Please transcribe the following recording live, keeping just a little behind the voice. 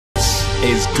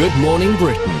is Good Morning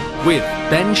Britain with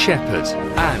Ben Shepherd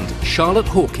and Charlotte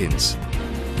Hawkins.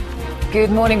 Good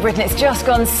morning, Britain. It's just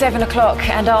gone 7 o'clock,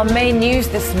 and our main news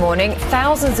this morning: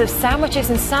 thousands of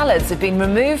sandwiches and salads have been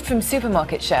removed from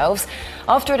supermarket shelves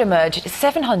after it emerged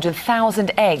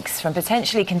 700,000 eggs from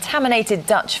potentially contaminated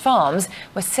Dutch farms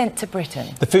were sent to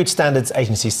Britain. The Food Standards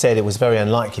Agency said it was very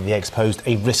unlikely the eggs posed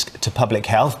a risk to public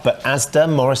health, but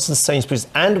Asda, Morrisons, Sainsbury's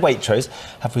and Waitrose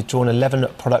have withdrawn 11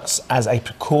 products as a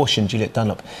precaution. Juliet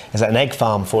Dunlop is at an egg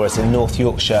farm for us in North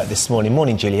Yorkshire this morning.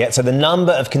 Morning, Juliet. So the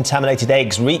number of contaminated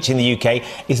eggs reaching the UK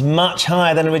is much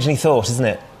higher than originally thought, isn't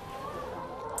it?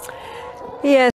 Yes.